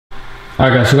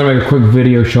Alright guys, so we're going to make a quick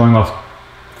video showing off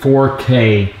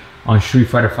 4K on Street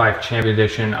Fighter 5 Champion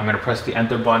Edition. I'm going to press the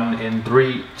enter button in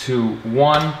 3, 2,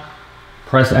 1.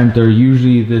 Press enter.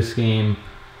 Usually this game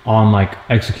on like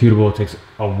executable takes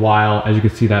a while. As you can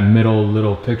see, that middle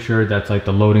little picture, that's like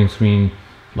the loading screen,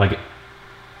 like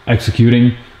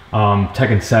executing.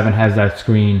 Tekken 7 has that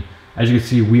screen. As you can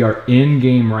see, we are in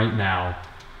game right now.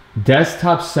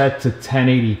 Desktop set to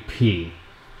 1080p.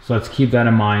 So let's keep that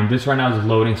in mind. This right now is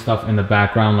loading stuff in the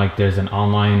background, like there's an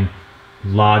online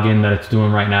login that it's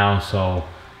doing right now. So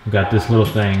we got this little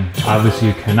thing. Obviously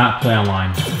you cannot play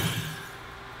online.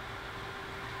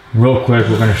 Real quick,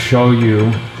 we're gonna show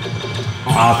you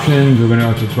options. We're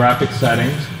gonna go to graphic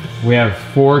settings. We have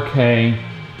 4K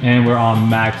and we're on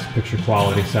max picture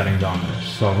quality settings on this.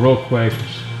 So real quick,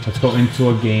 let's go into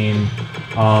a game.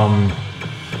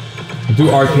 Do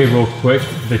arcade real quick.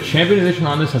 The Champion Edition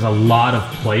on this has a lot of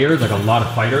players, like a lot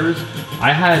of fighters.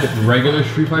 I had regular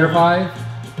Street Fighter 5,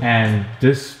 and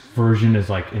this version is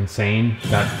like insane.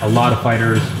 Got a lot of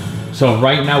fighters. So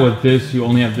right now with this, you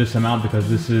only have this amount because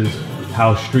this is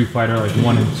how Street Fighter like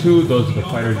 1 and 2, those are the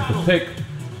fighters you can pick.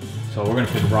 So we're gonna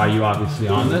pick Wiiu obviously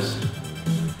on this.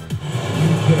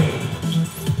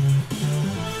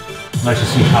 Let's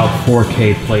just see how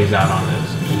 4K plays out on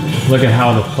this. Look at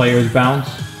how the players bounce.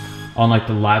 On like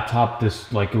the laptop,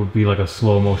 this like it would be like a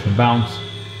slow motion bounce.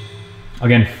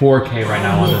 Again, 4K right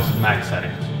now on this max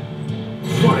settings.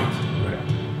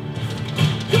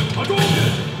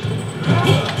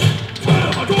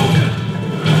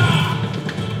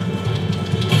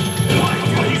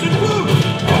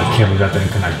 I can't believe that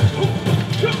didn't connect.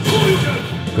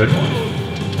 Good.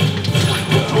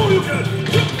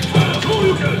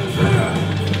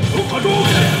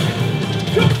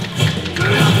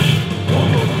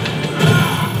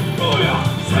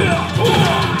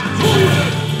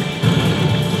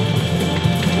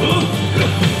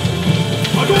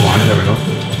 There we go.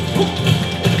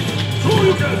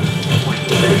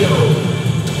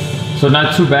 So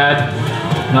not too bad,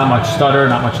 not much stutter,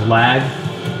 not much lag.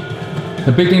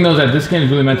 The big thing though is that this game is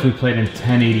really meant to be played in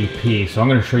 1080p, so I'm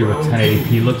going to show you what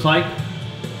 1080p looks like.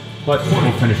 But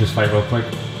we'll finish this fight real quick.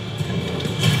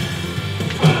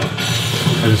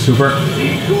 There's a super.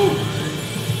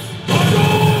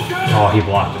 Oh, he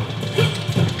blocked it.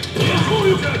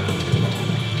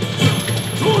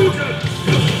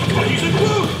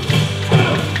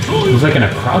 He's like in a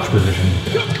crouch position.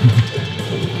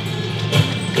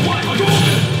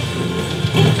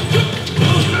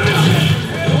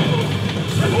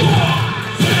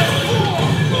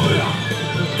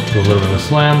 Do a little bit of a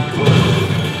slam.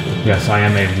 Yes, I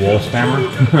am a wall spammer.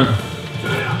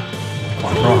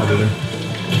 Control, I did it.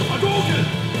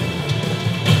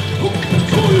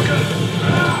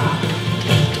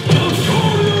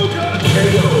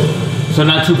 So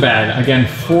not too bad. Again,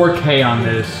 4K on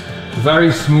this.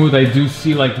 Very smooth. I do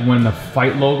see like when the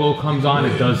fight logo comes on,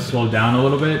 it does slow down a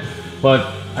little bit,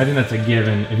 but I think that's a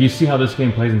given. If you see how this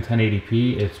game plays in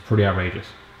 1080p, it's pretty outrageous.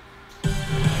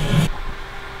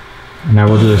 Now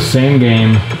we'll do the same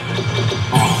game.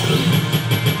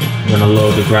 I'm gonna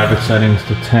load the graphic settings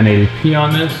to 1080p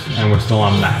on this, and we're still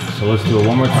on max. So let's do it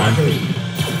one more time.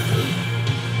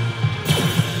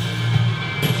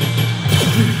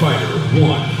 Street Fighter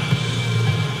 1.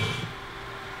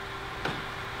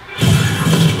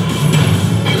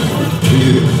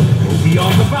 Go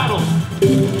beyond the battle.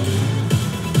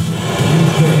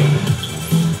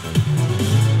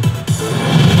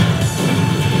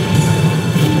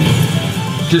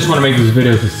 Just want to make this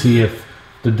video to see if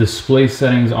the display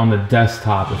settings on the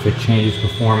desktop, if it changes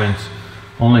performance,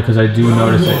 only because I do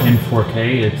notice that in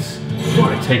 4K it's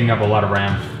taking up a lot of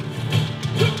RAM.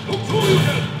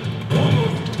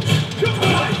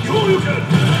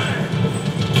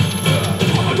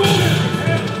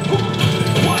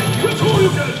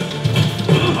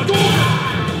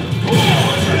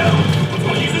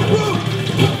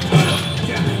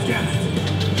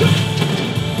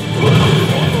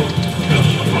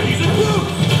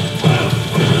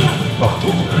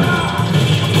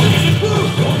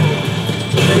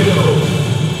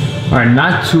 Alright,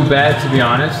 not too bad to be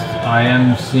honest. I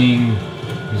am seeing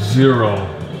zero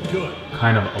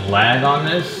kind of lag on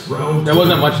this. There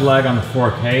wasn't much lag on the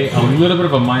 4K. A little bit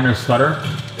of a minor stutter.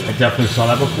 I definitely saw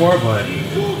that before, but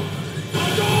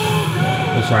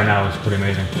this right now is pretty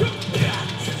amazing.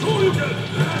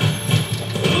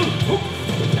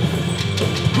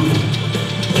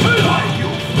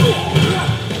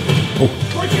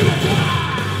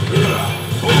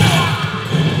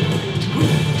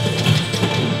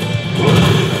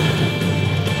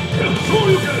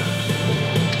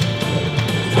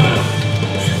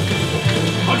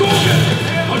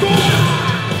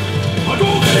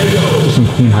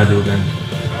 Hadouken.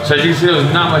 So as you can see, there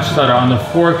was not much stutter. On the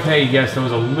 4K, yes, there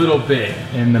was a little bit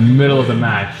in the middle of the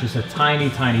match, just a tiny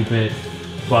bit.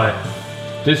 But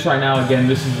this right now, again,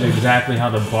 this is exactly how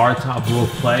the bar top will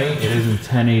play. It is in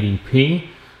 1080p.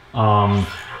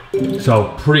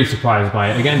 So pretty surprised by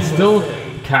it. Again, still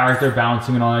character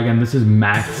balancing and all. Again, this is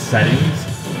max settings.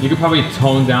 You could probably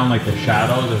tone down like the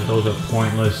shadows if those are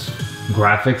pointless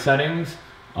graphic settings.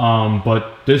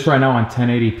 But this right now on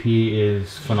 1080p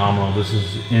is phenomenal. This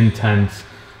is intense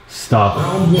stuff.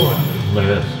 Look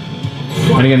at this.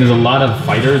 And again, there's a lot of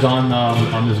fighters on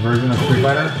this version of Street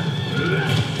Fighter.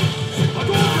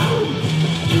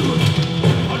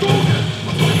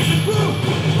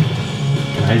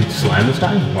 Can I slam this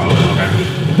guy? Wow, okay.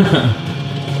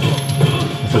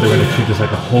 So they're gonna treat this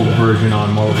like a Hulk version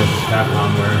on Marvel vs.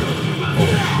 Capcom where, oh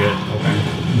shit, okay.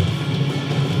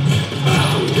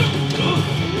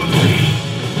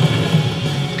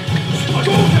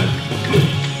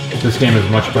 This game is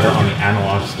much better on the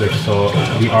analog stick, so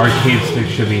the arcade stick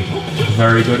should be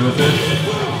very good with this.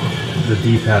 The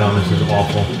D-pad on this is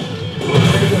awful.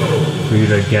 For you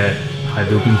to get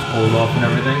Hadoukens pulled off and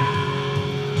everything.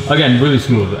 Again, really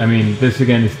smooth. I mean, this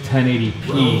again is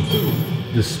 1080p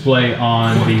display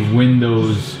on the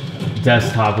Windows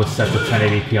desktop was set to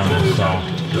 1080p on this, so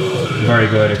very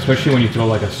good. Especially when you throw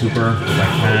like a super, if I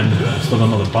can. I still don't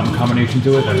know the button combination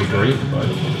to it, that'd be great, but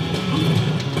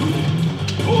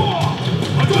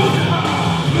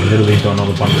I literally don't know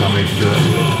the button combination to it.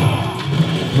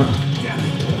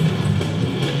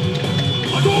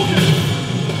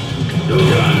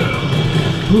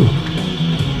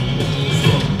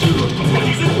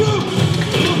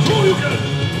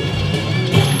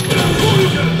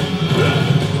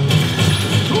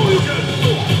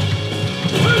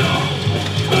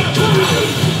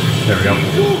 There we go.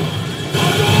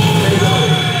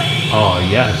 Oh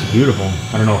yes, beautiful.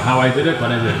 I don't know how I did it,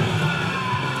 but I did it.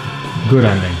 Good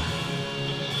ending.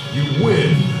 You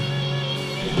win.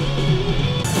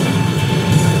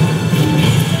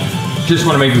 Just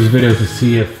want to make this video to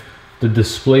see if the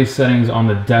display settings on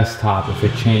the desktop, if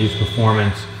it changes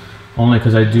performance. Only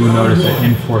because I do notice that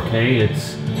in 4K,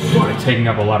 it's taking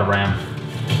up a lot of RAM.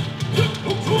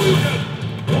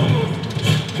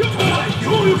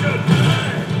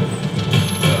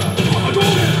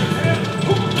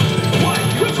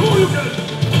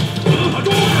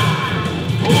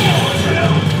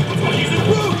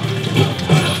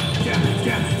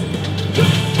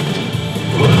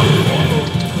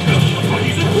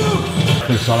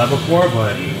 I saw that before,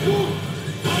 but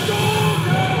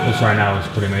this right now is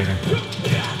pretty amazing.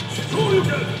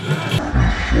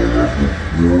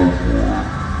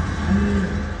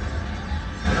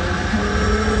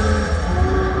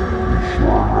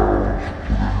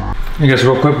 I guess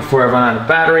real quick before I run out of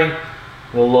battery,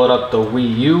 we'll load up the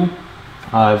Wiiu.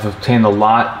 I've obtained a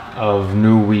lot of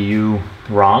new Wiiu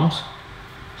ROMs.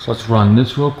 So let's run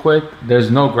this real quick.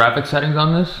 There's no graphic settings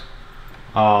on this.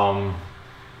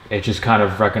 It just kind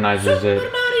of recognizes it.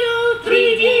 Super Mario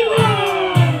 3D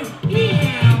World!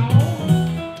 Yeah.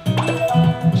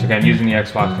 So again, using the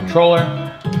Xbox controller.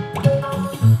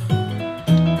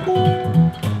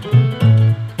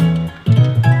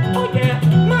 Oh yeah,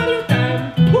 Mario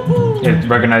time! Woohoo! It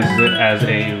recognizes it as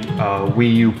a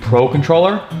Wiiu Pro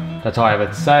controller. That's how I have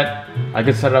it set. I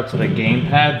could set it up to the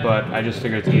gamepad, but I just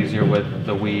figure it's easier with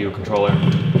the Wiiu controller.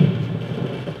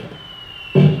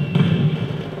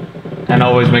 And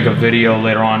I'll always make a video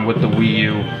later on with the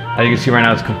Wiiu. As you can see right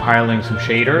now, it's compiling some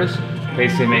shaders.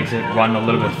 Basically makes it run a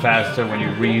little bit faster when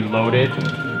you reload it.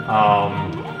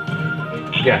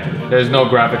 Yeah, there's no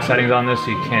graphic settings on this, so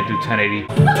you can't do 1080.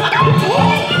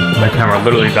 My camera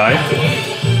literally died.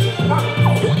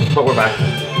 But we're back.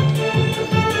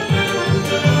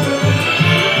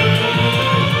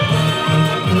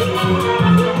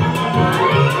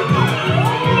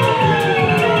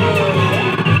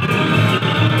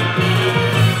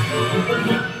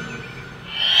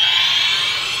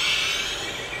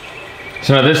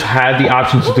 So now this had the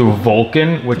option to do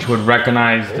Vulcan, which would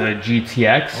recognize the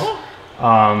GTX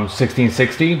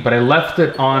 1660, but I left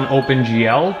it on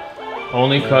OpenGL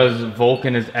only because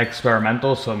Vulcan is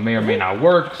experimental, so it may or may not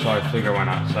work, so I figure why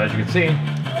not. So as you can see,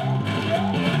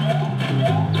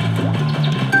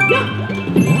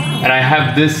 and I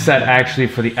have this set actually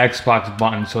for the Xbox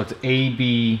button, so it's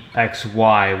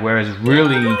ABXY, whereas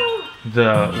really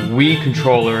the Wii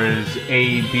controller is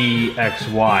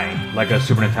ABXY, like a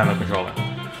Super Nintendo controller.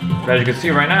 But as you can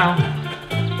see right now,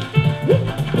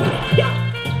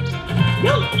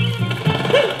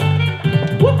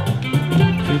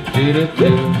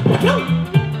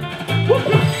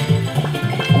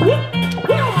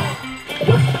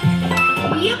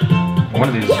 one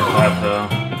of these should have the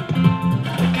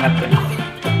cat thing.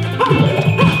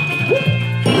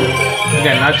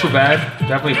 Again, not too bad.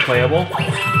 Definitely playable.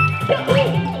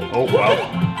 Oh, wow.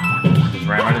 Just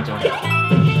ran right into him.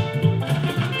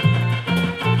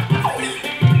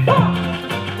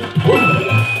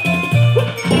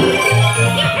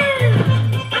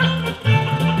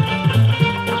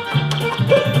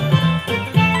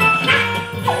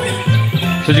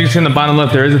 So as you can see in the bottom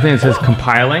left, there is a thing that says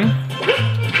compiling.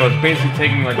 So it's basically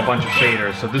taking like a bunch of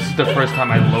shaders. So this is the first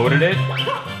time I loaded it.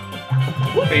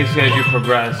 Basically, as you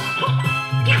progress,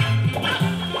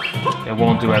 it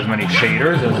won't do as many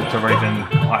shaders as it's already been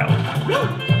compiled.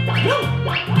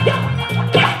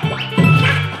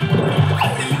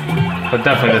 But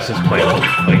definitely this is playable.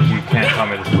 Like, you can't tell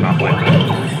me this is not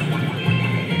playable.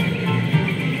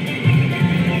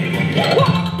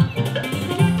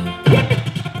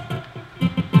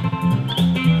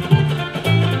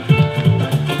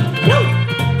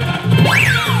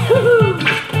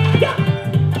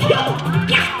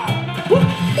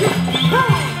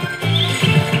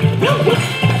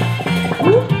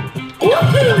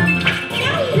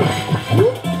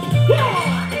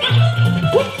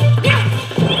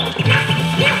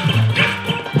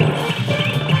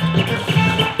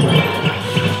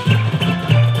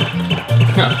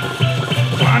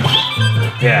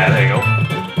 Yeah, there you go.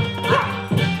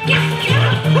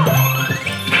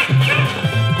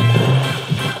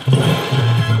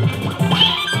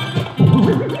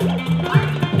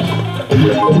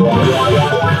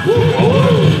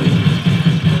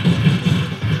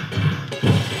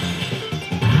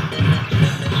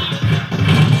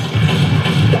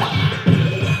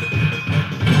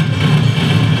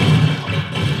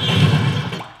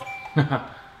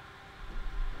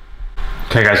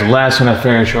 Okay guys, the last one I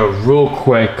figured I'd show real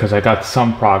quick because I got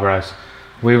some progress.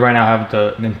 We right now have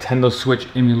the Nintendo Switch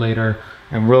emulator,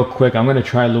 and real quick I'm going to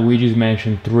try Luigi's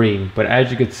Mansion 3, but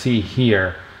as you can see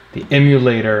here, the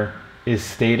emulator is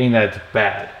stating that it's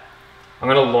bad. I'm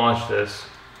going to launch this,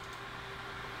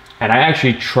 and I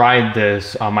actually tried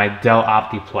this on my Dell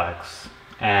Optiplex,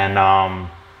 and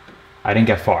I didn't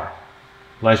get far.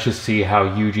 Let's just see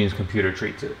how Eugene's computer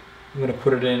treats it. I'm going to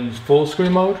put it in full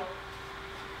screen mode.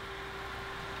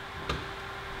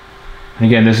 And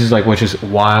again, this is like what's just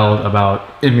wild about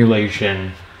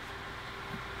emulation.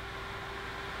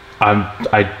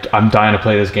 I'm dying to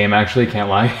play this game, actually, can't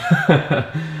lie.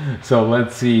 So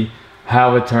let's see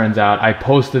how it turns out. I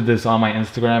posted this on my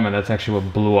Instagram, and that's actually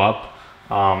what blew up.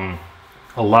 A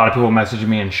lot of people messaged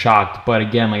me and shocked, but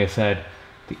again, like I said,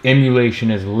 the emulation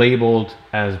is labeled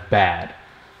as bad.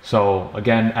 So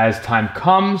again, as time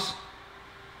comes,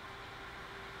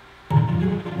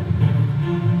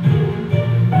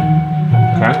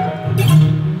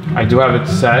 I do have it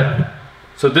set.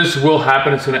 So this will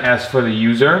happen. It's going to ask for the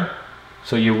user.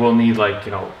 So you will need, like,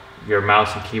 you know, your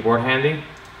mouse and keyboard handy.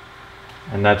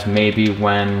 And that's maybe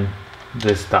when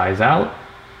this dies out.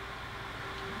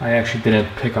 I actually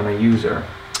didn't pick on a user.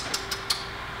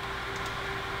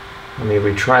 Let me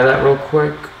retry that real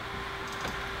quick.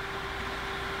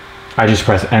 I just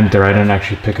pressed enter. I didn't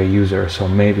actually pick a user. So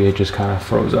maybe it just kind of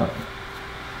froze up.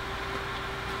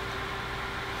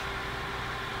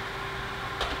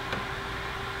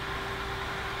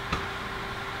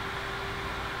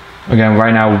 Again,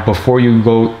 right now, before you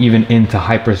go even into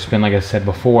hyperspin, like I said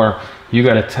before, you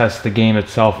got to test the game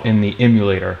itself in the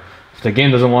emulator. If the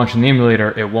game doesn't launch in the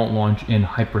emulator, it won't launch in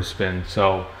hyperspin.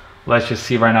 So let's just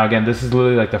see right now. Again, this is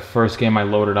literally like the first game I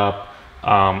loaded up.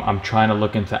 I'm trying to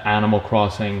look into Animal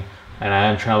Crossing, and I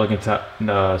am trying to look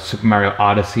into Super Mario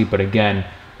Odyssey, but again,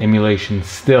 emulation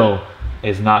still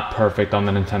is not perfect on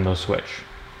the Nintendo Switch.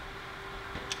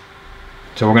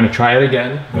 So we're going to try it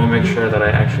again. Let me make sure that I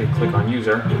actually click on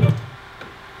user. Let's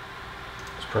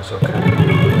press OK.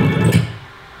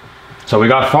 So we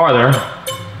got farther.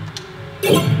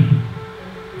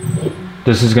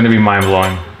 This is going to be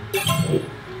mind-blowing.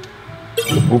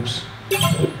 Oops.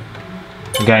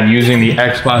 Again, using the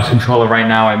Xbox controller right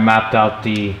now, I mapped out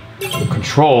the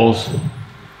controls.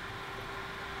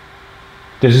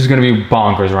 This is going to be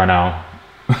bonkers right now.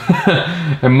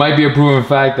 It might be a proven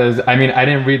fact, as I mean, I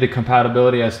didn't read the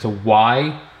compatibility as to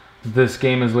why this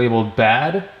game is labeled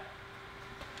bad,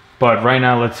 but right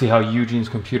now let's see how Eugene's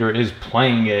computer is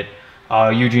playing it.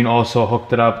 Eugene also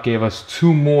hooked it up, gave us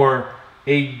 2 more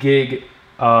 8 gig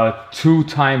 2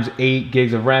 times 8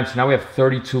 gigs of RAM, so now we have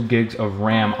 32 gigs of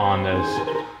RAM on this.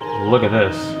 Look at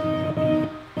this.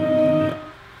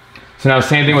 So now,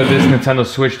 same thing with this Nintendo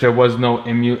Switch, there was no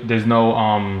there's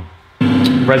no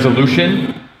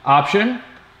resolution option.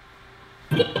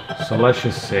 So let's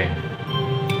just see.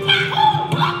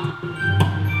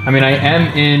 I mean, I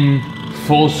am in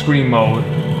full screen mode.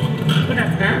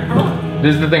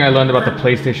 This is the thing I learned about the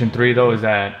PlayStation 3 though, is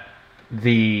that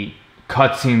the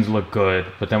cutscenes look good,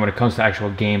 but then when it comes to actual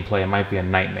gameplay, it might be a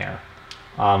nightmare.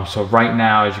 So right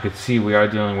now, as you can see, we are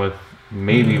dealing with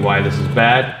maybe why this is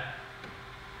bad.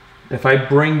 If I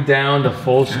bring down the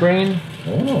full screen,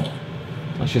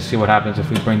 let's just see what happens if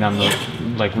we bring down the,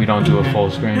 like we don't do a full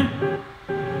screen.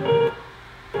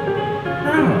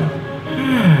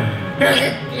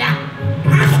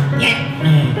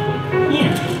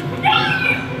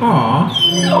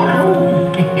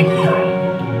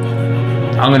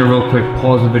 I'm gonna real quick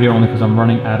pause the video only because I'm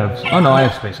running out of, oh no, I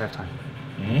have space, I have time.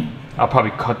 I'll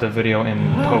probably cut the video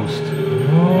in post.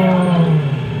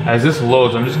 As this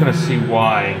loads, I'm just gonna see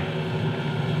why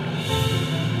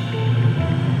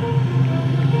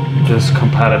this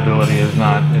compatibility is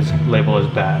labeled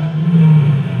as bad.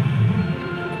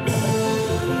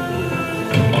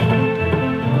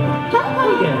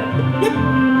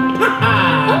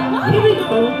 Here we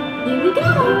go. Here we go.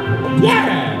 Yeah.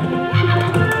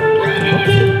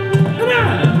 Okay. Come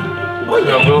on. Oh So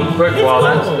yeah. real quick, Let's while go.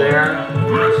 that's there,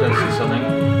 I'm just gonna see something.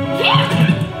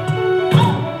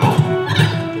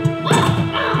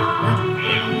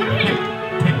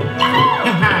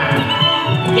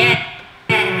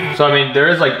 So I mean, there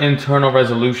is like internal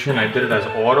resolution. I did it as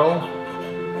auto.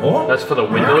 Oh. That's for the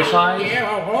window size.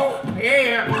 Yeah. Oh.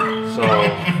 Yeah. So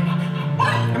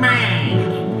Come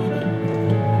on.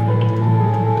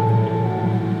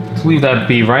 let's leave that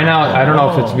be. Right now, I don't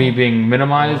know if it's me being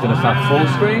minimized and it's not full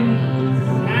screen,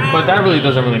 but that really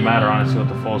doesn't really matter honestly with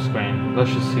the full screen.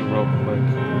 Let's just see real quick.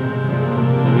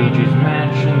 Luigi's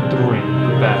Mansion 3,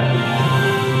 bad.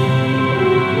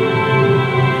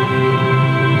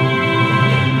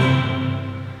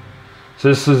 So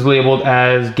this is labeled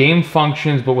as game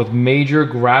functions, but with major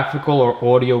graphical or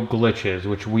audio glitches,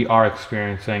 which we are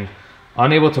experiencing.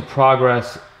 Unable to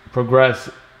progress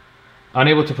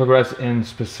in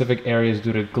specific areas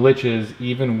due to glitches,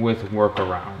 even with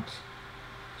workarounds.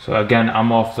 So again,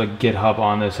 I'm off the GitHub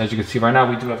on this. As you can see right now,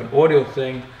 we do have an audio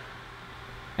thing,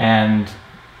 and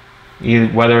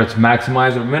whether it's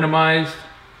maximized or minimized.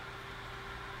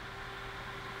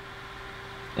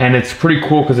 And it's pretty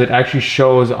cool because it actually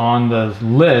shows on the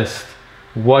list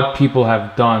what people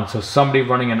have done. So somebody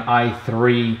running an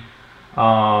i3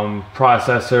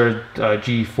 processor,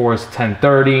 GeForce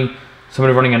 1030.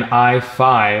 Somebody running an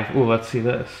i5. Ooh, let's see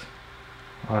this.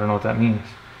 I don't know what that means.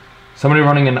 Somebody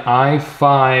running an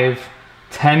i5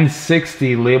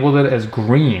 1060 labeled it as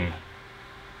green.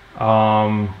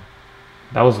 That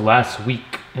was last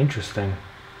week. Interesting.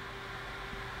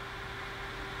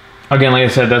 Again, like I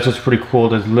said, that's what's pretty cool.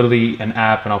 There's literally an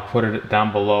app, and I'll put it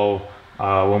down below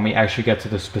when we actually get to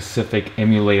the specific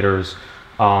emulators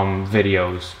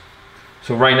videos.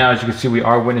 So right now, as you can see, we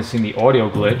are witnessing the audio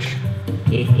glitch.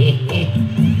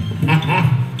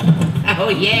 Oh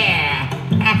yeah.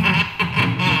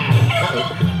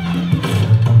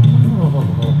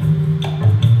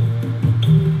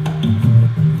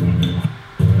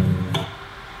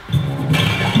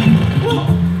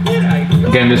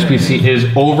 Again, this PC is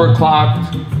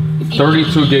overclocked,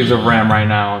 32 gigs of RAM right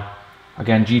now.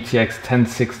 Again, GTX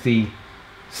 1060,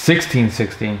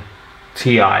 1660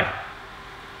 Ti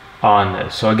on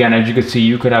this. So again, as you can see,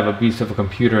 you could have a beast of a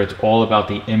computer. It's all about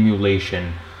the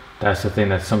emulation. That's the thing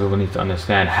that some people need to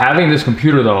understand. Having this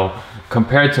computer though,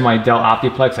 compared to my Dell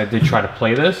Optiplex, I did try to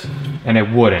play this and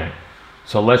it wouldn't.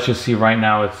 So let's just see right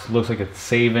now, it looks like it's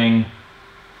saving.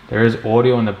 There is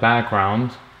audio in the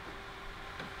background.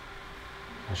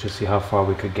 Let's just see how far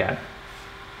we could get.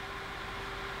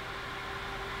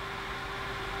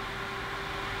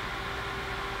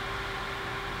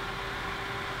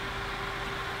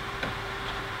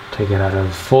 Take it out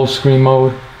of full screen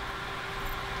mode.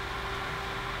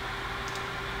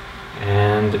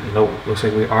 And nope, looks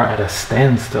like we are at a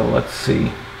standstill. Let's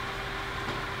see.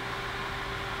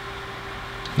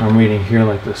 I'm reading here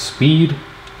like the speed.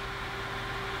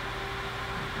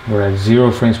 We're at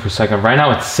 0 frames per second. Right now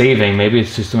it's saving. Maybe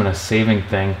it's just doing a saving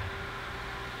thing.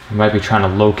 We might be trying to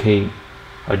locate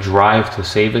a drive to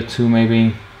save it to,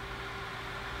 maybe.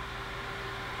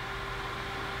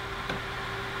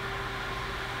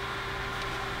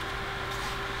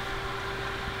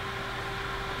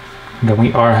 Then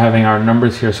we are having our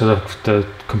numbers here, so the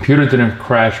computer didn't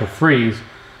crash or freeze.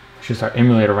 It's just our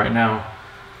emulator right now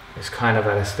is kind of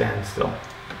at a standstill.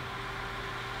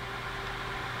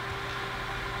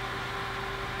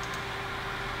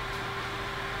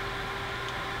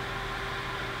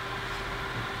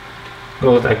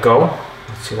 We'll let that go.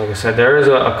 Let's see, like I said, there is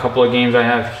a couple of games I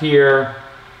have here.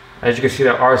 As you can see,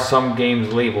 there are some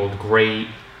games labeled great,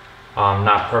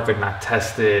 not perfect, not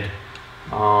tested.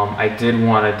 I did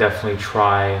want to definitely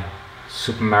try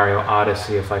Super Mario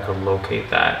Odyssey if I could locate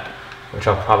that, which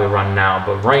I'll probably run now.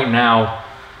 But right now,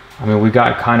 I mean, we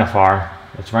got kind of far.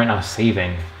 It's right now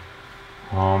saving.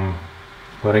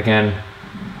 But again,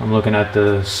 I'm looking at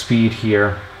the speed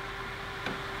here,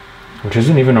 which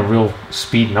isn't even a real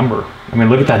speed number. I mean,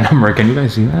 look at that number. Can you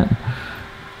guys see that?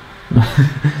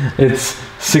 It's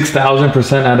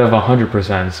 6,000% out of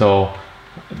 100%. So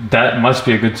that must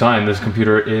be a good sign. This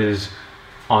computer is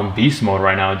on beast mode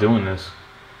right now doing this.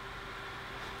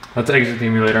 Let's exit the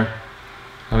emulator.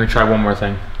 Let me try one more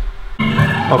thing.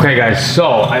 Okay guys,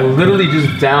 so I literally just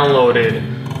downloaded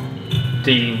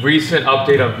the recent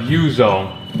update of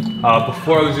Wiiu.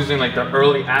 Before I was using like the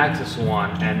early access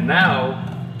one, and now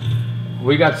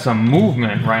we got some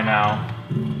movement right now.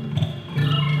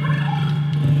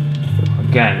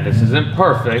 Again, this isn't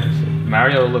perfect.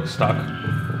 Mario looks stuck.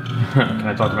 Can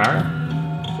I talk to Mario?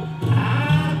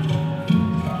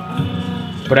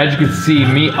 But as you can see,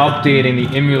 me updating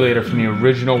the emulator from the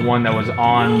original one that was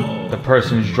on the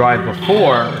person's drive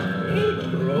before.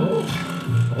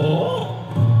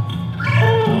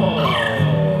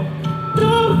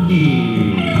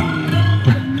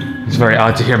 It's very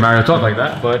odd to hear Mario talk like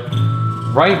that, but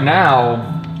right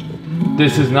now,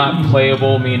 this is not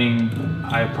playable, meaning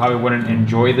I probably wouldn't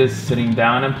enjoy this sitting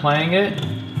down and playing it,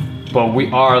 but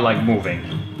we are like moving.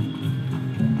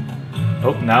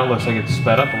 Oh, now it looks like it's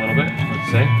sped up a little bit.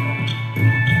 Let's see.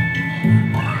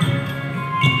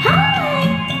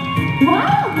 Hi!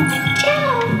 Wow!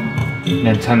 Ciao!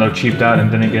 Nintendo cheaped out and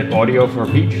didn't get audio for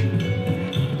Peach.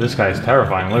 This guy is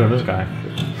terrifying. Look at this guy.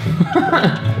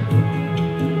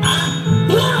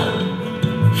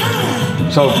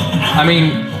 So, I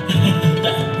mean,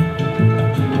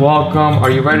 welcome.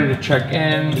 Are you ready to check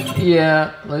in?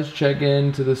 Yeah, let's check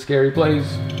into the scary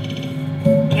place.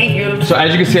 So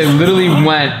as you can see, I literally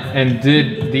went and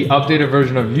did the updated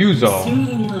version of Wiiu.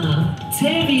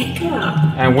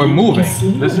 And we're moving.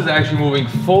 This is actually moving,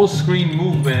 full screen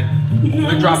movement.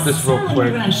 Let me drop this real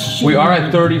quick. We are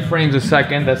at 30 frames a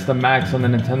second. That's the max on the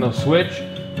Nintendo Switch.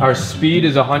 Our speed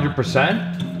is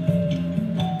 100%.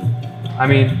 I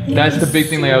mean, that's the big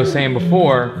thing like I was saying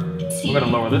before. We're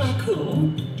gonna lower this.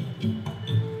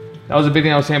 That was the big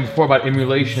thing I was saying before about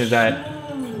emulation, is that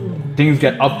things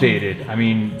get updated. I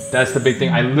mean, that's the big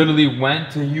thing. I literally went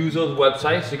to Wiiu's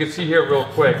website. So you can see here real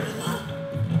quick.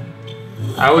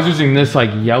 I was using this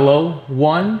like yellow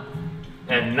one,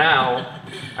 and now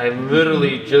I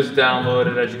literally just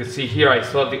downloaded, as you can see here, I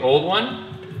still have the old one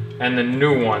and the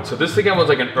new one. So this again was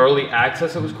like an early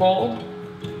access, it was called.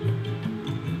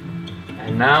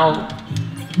 And now,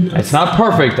 it's not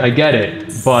perfect, I get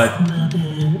it, but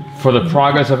for the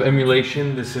progress of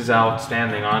emulation, this is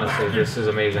outstanding, honestly. This is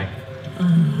amazing.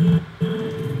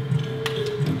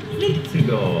 Let's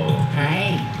go.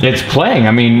 Hi. It's playing.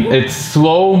 I mean, it's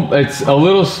slow. It's a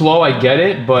little slow, I get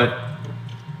it, but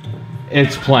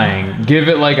it's playing. Give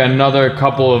it like another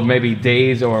couple of maybe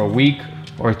days or a week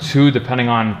or two, depending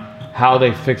on how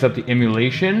they fix up the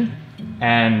emulation,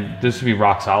 and this would be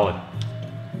rock solid.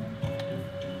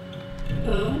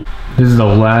 This is the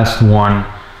last one,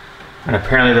 and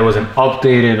apparently there was an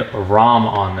updated ROM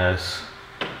on this.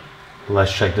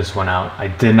 Let's check this one out. I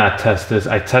did not test this.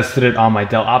 I tested it on my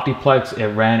Dell Optiplex. It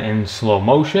ran in slow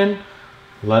motion.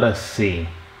 Let us see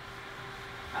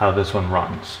how this one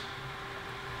runs.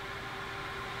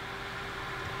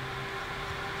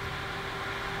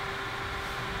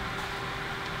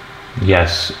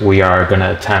 Yes, we are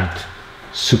gonna attempt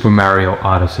Super Mario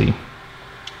Odyssey.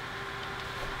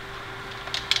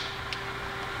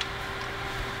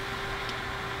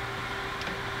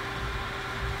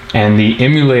 And the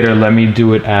emulator let me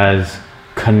do it as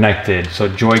connected, so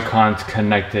Joy-Cons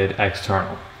connected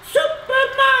external. Super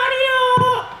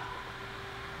Mario!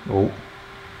 Oh.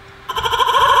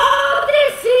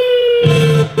 Odyssey!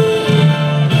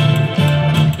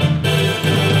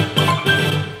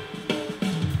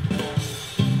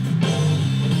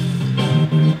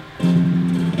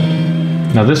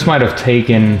 Now this might have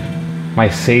taken my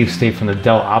save state from the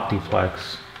Dell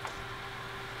Optiplex.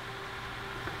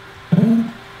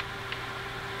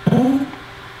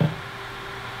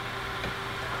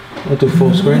 Go to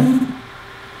full screen.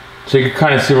 So you can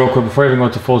kind of see real quick before I even go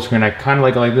to full screen, I kind of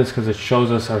like it like this because it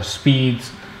shows us our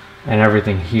speeds and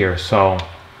everything here. So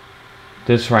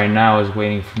this right now is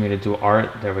waiting for me to do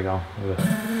art. There we go. Look at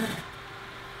this.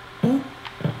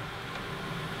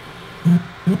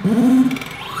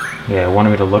 Yeah, it wanted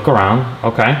me to look around.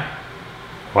 Okay.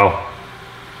 Wow.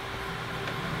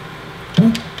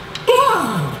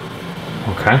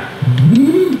 Okay.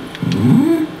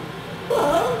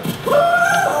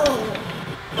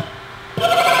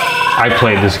 I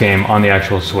played this game on the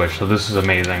actual Switch, so this is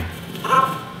amazing.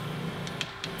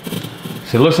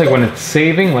 So it looks like when it's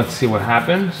saving, let's see what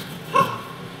happens.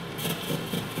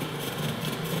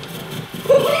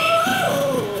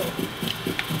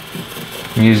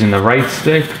 I'm using the right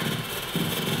stick.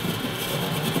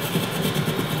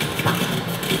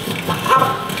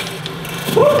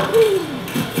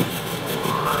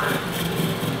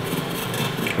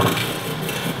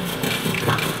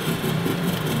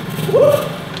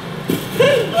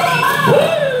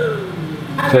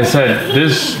 So I said,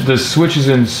 the Switch is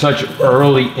in such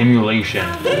early emulation,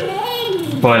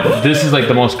 but this is like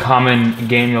the most common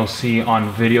game you'll see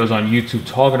on videos on YouTube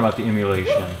talking about the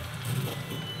emulation.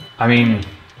 I mean,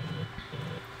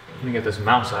 let me get this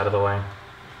mouse out of the way.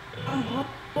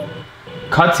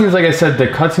 Cutscenes, like I said, the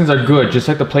cutscenes are good, just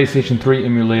like the PlayStation 3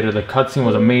 emulator. The cutscene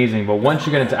was amazing, but once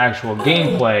you get into actual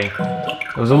gameplay,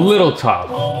 it was a little tough.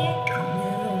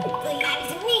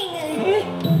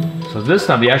 So this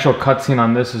time, the actual cutscene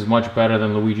on this is much better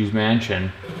than Luigi's Mansion.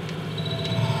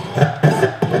 Like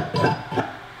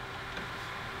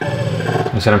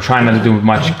I said, I'm trying not to do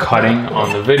much cutting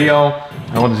on the video.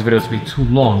 I don't want this video to be too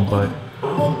long, but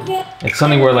it's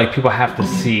something where like people have to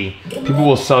see. People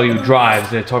will sell you drives.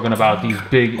 They're talking about these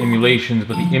big emulations,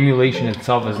 but the emulation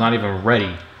itself is not even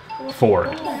ready for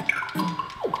it.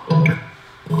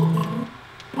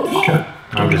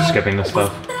 I'm just skipping this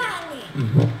stuff.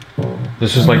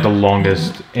 This is like the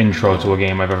longest intro to a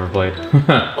game I've ever played.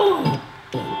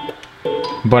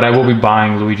 But I will be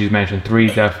buying Luigi's Mansion 3,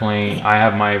 definitely. I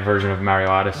have my version of Mario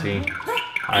Odyssey.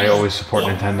 I always support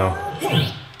Nintendo,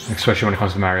 especially when it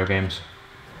comes to Mario games.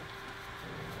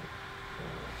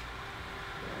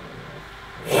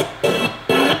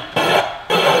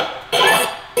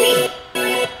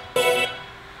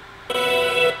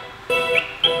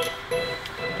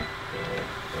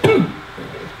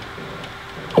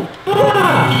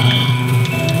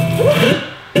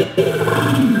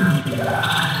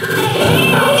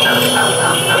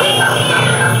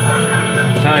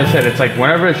 Like I said, it's like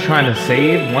whenever it's trying to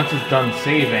save, once it's done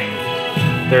saving,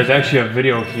 there's actually a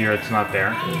video here, it's not there.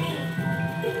 I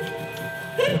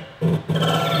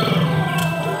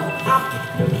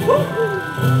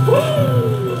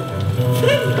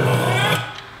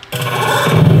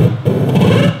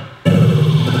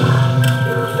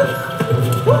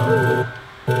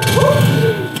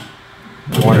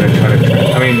wanted to try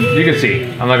to, I mean, you can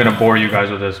see, I'm not going to bore you guys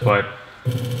with this, but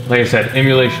like I said,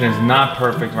 emulation is not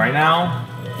perfect right now.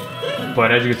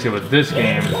 But as you can see with this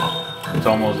game, it's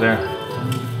almost there.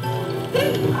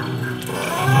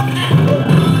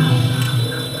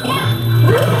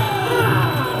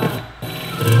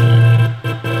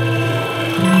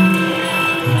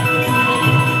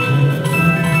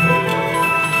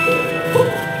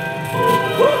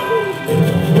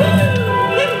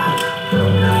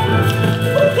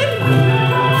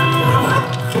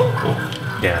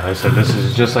 Yeah, like I said, this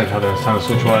is just like how the Nintendo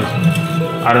Switch was.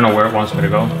 I don't know where it wants me to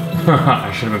go.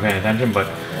 I should have been paying attention, but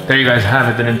there you guys have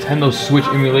it. The Nintendo Switch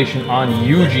emulation on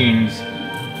Eugene's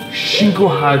Shinku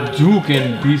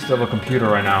Hadouken beast of a computer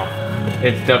right now.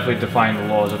 It's definitely defying the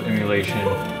laws of emulation.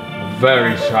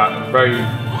 Very shocked,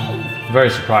 very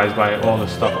surprised by all the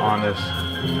stuff on this.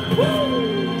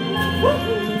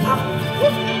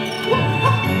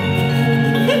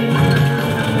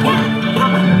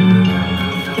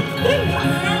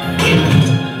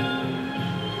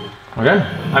 Okay.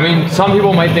 I mean, some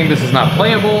people might think this is not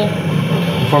playable.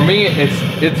 For me,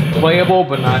 it's playable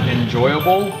but not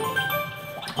enjoyable.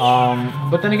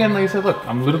 But then again, like I said, look,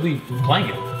 I'm literally playing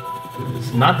it.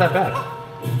 It's not that bad.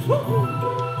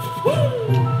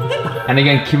 And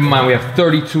again, keep in mind we have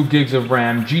 32 gigs of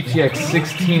RAM, GTX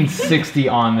 1660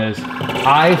 on this,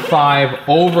 i5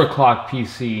 overclock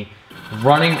PC,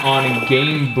 running on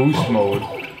game boost mode.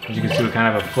 As you can see, we kind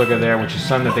of have a flicker there, which is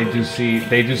something that they do say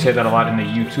that a lot in the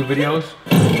YouTube videos,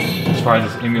 as far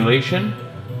as this emulation.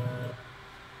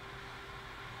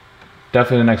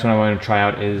 Definitely the next one I want to try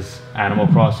out is Animal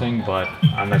Crossing, but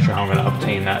I'm not sure how I'm going to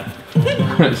obtain that.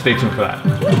 Stay tuned for that.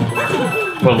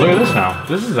 But look at this now.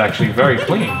 This is actually very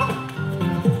clean.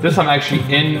 This I'm actually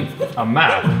in a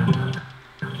map.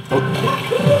 Oh.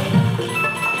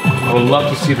 I would love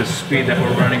to see the speed that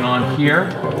we're running on here.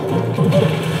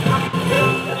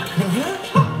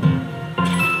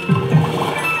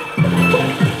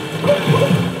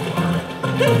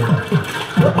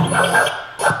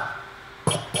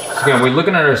 So again, we're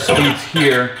looking at our speeds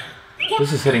here.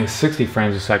 This is hitting 60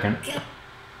 frames a second.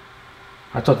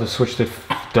 I thought the Switch did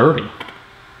 30.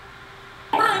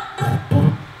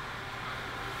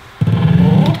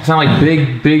 It's not like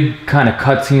big kind of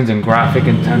cutscenes and graphic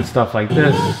intense stuff like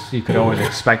this. You could always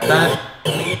expect that.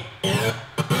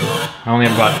 I only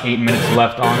have about 8 minutes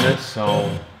left on this, so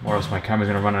or else my camera's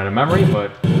gonna run out of memory,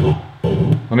 but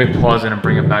let me pause it and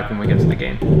bring it back when we get to the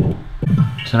game.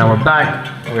 So now we're back.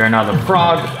 We are now the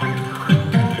frog.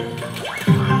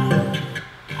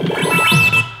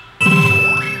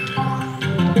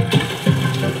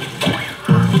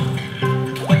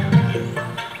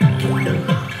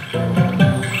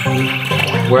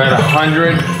 We're at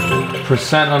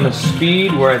 100% on the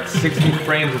speed. We're at 60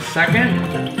 frames a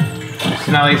second.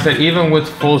 So now, like I said, even with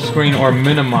full screen or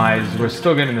minimized, we're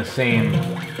still getting the same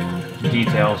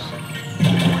details,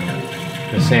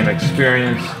 the same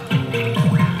experience.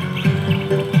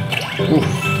 Oof.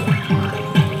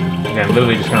 Again,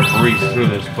 literally just gonna breeze through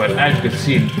this, but as you can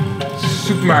see,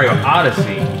 Super Mario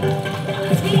Odyssey.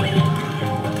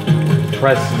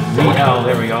 Press ZL,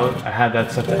 there we go. I had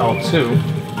that set to L2.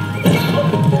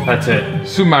 That's it.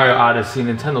 Super Mario Odyssey,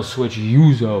 Nintendo Switch,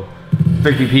 Yuzo,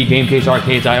 50p, Game Case,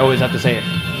 Arcades. I always have to say it.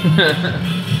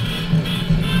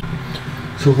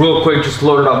 So real quick, just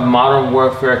loaded up Modern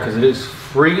Warfare because it is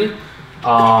free.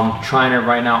 Trying it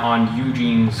right now on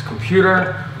Eugene's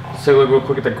computer. Let's take a look real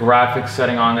quick at the graphics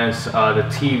setting on this. The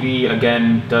TV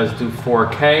again does do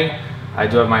 4K. I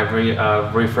do have my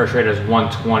refresh rate as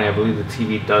 120. I believe the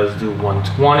TV does do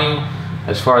 120.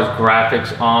 As far as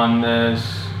graphics on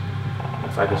this,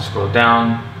 if I can scroll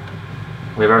down,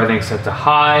 we have everything set to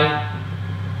high.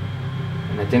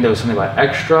 And I think there was something about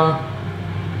extra.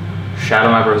 Shadow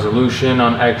map resolution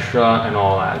on extra and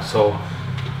all that. So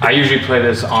I usually play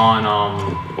this on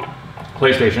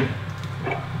PlayStation,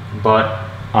 but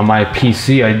on my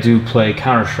PC I do play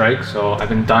Counter-Strike, so I've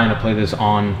been dying to play this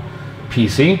on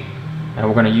PC. And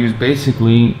we're gonna use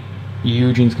basically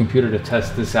Eugene's computer to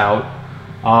test this out.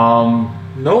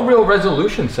 No real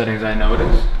resolution settings I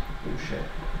noticed. Oh shit.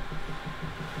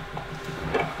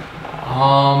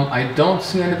 I don't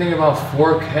see anything about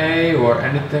 4K or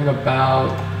anything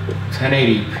about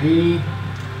 1080p.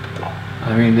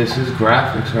 I mean, this is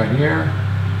graphics right here.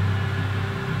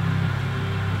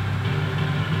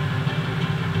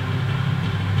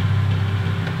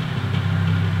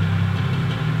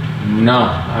 No,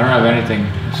 I don't have anything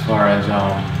as far as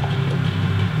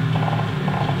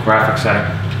graphics setting.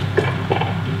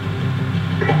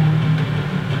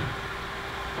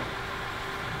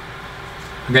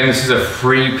 Again, this is a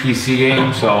free PC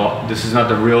game, so this is not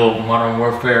the real Modern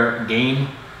Warfare game.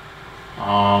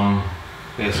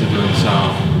 Basically doing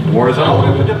some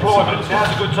Warzone. For deployment,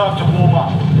 now's a good time to warm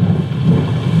up.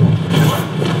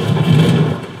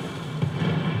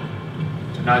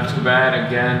 Not too bad.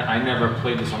 Again, I never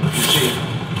played this on the PC,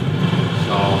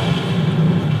 so.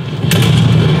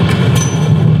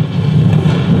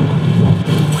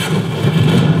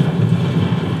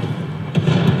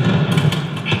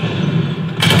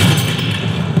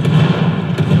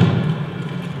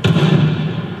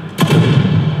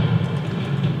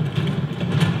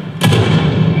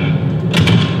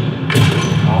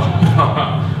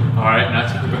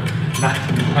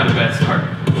 Not a bad start.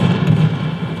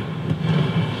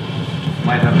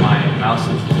 Might have my mouse a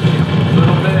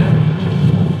little bit.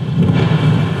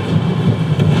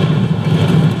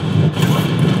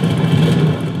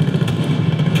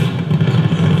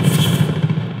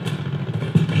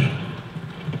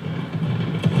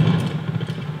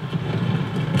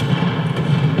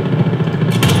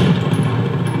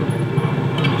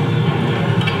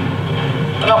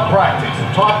 Enough practice.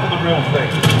 Time for the real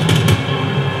thing.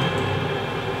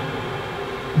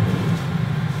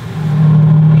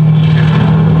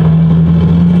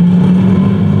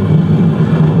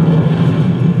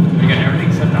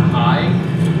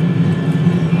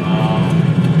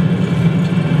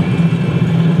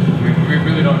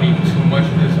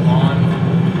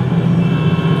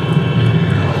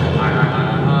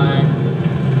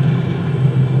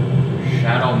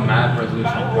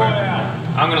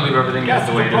 I'm gonna leave everything as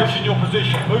the way it is. Approaching your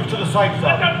position. Move to the safe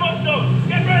zone.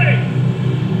 Get ready!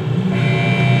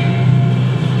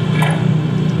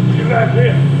 You back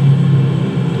here.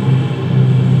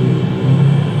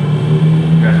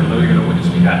 You guys are literally gonna witness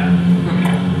me die.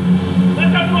 Let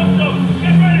that rope go!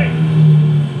 Get ready!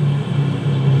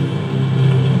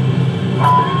 I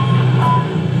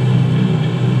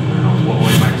don't know what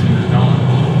way my team is going.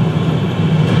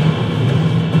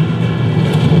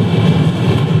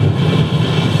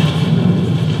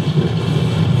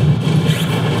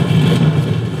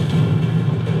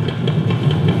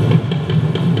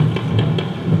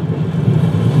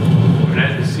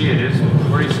 It is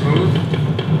pretty smooth.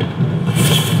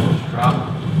 Drop.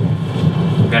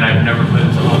 Again, I've never played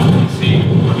this on the PC.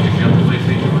 I'm usually on the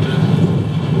PlayStation with this.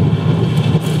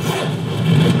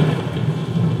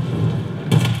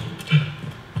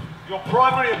 Your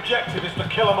primary objective is to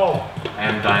kill them all. I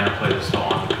am dying to play this still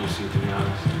on the PC, to be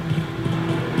honest.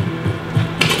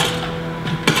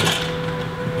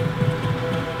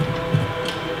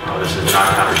 Oh, this is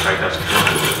not Counter-Strike, that's true.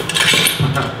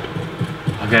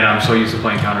 Again, I'm so used to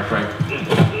playing Counter-Strike.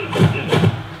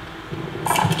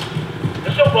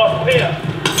 It's not right from here.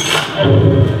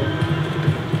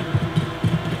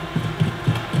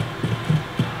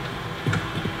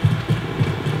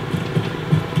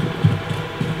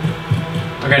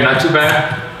 Okay, not too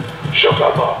bad. Shook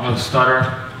up. No stutter.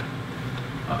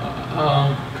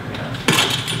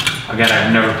 Again,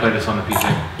 I've never played this on the PC.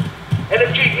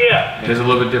 NFG here. It is a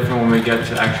little bit different when we get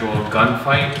to actual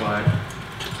gunfight, but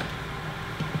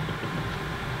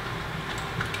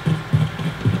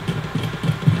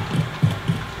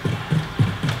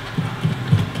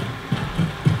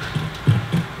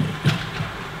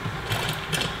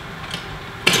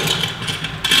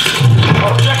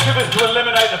Our objective is to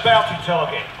eliminate the bounty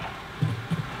target.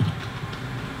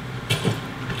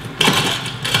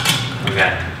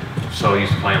 again, so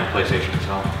used to playing on PlayStation,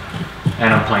 so,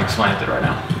 and I'm playing slanted right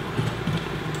now.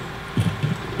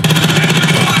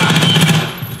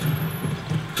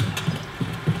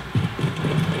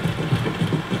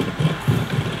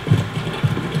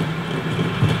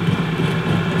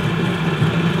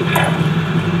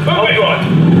 Move it on.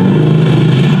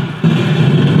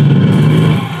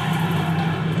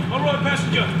 All right,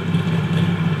 passenger.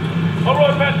 All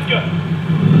right, passenger.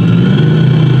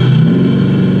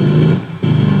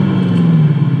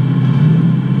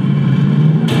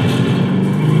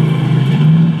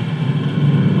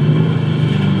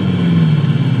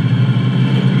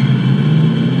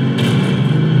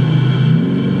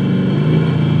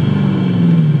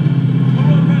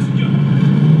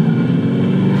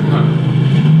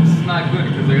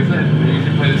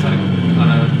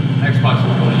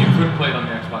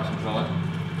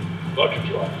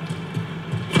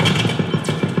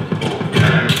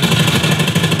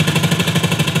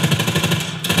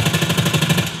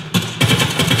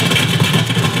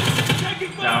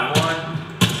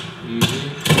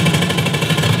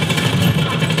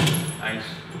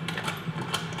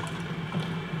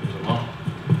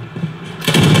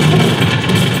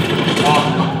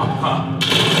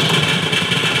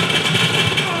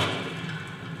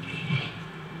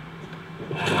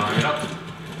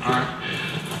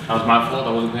 That was my fault,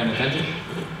 I wasn't paying attention.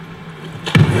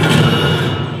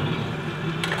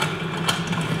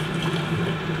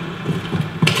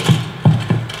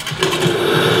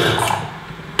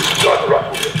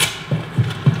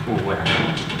 Ooh, where?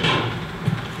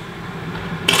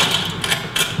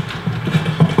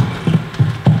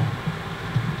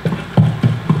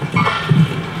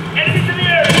 Enemies in the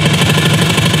area.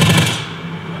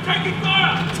 We're taking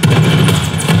fire.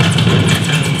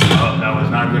 Oh, that was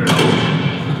not good at all.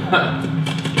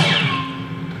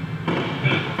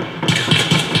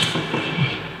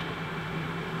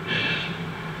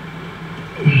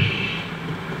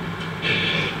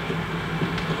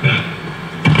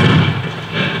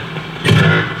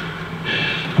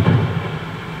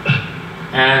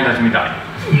 And that's me dying.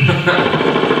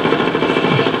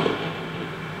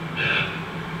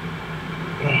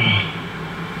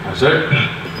 That's it.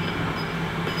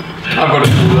 I'll go to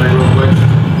the leg real quick.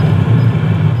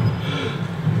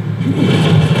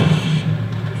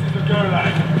 This is the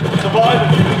Gulag.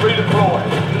 Survivors, you can redeploy.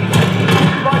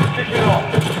 Lights kicking off.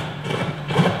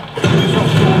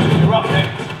 You're up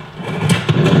next.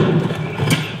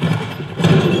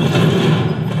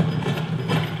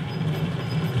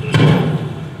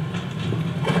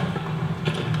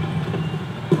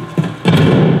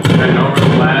 No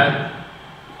real lag,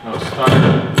 no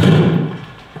stutter.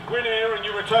 Win here and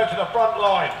you return to the front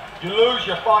line. You lose,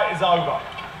 your fight is over.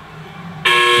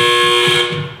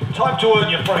 Time to earn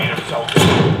your freedom, soldier.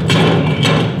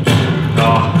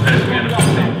 Oh, there's me on the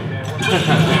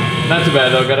PC. Not too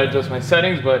bad though, gotta adjust my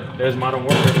settings, but there's Modern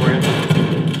Warfare for you.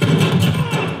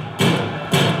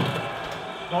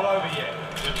 Not over yet.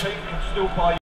 The team can still buy you.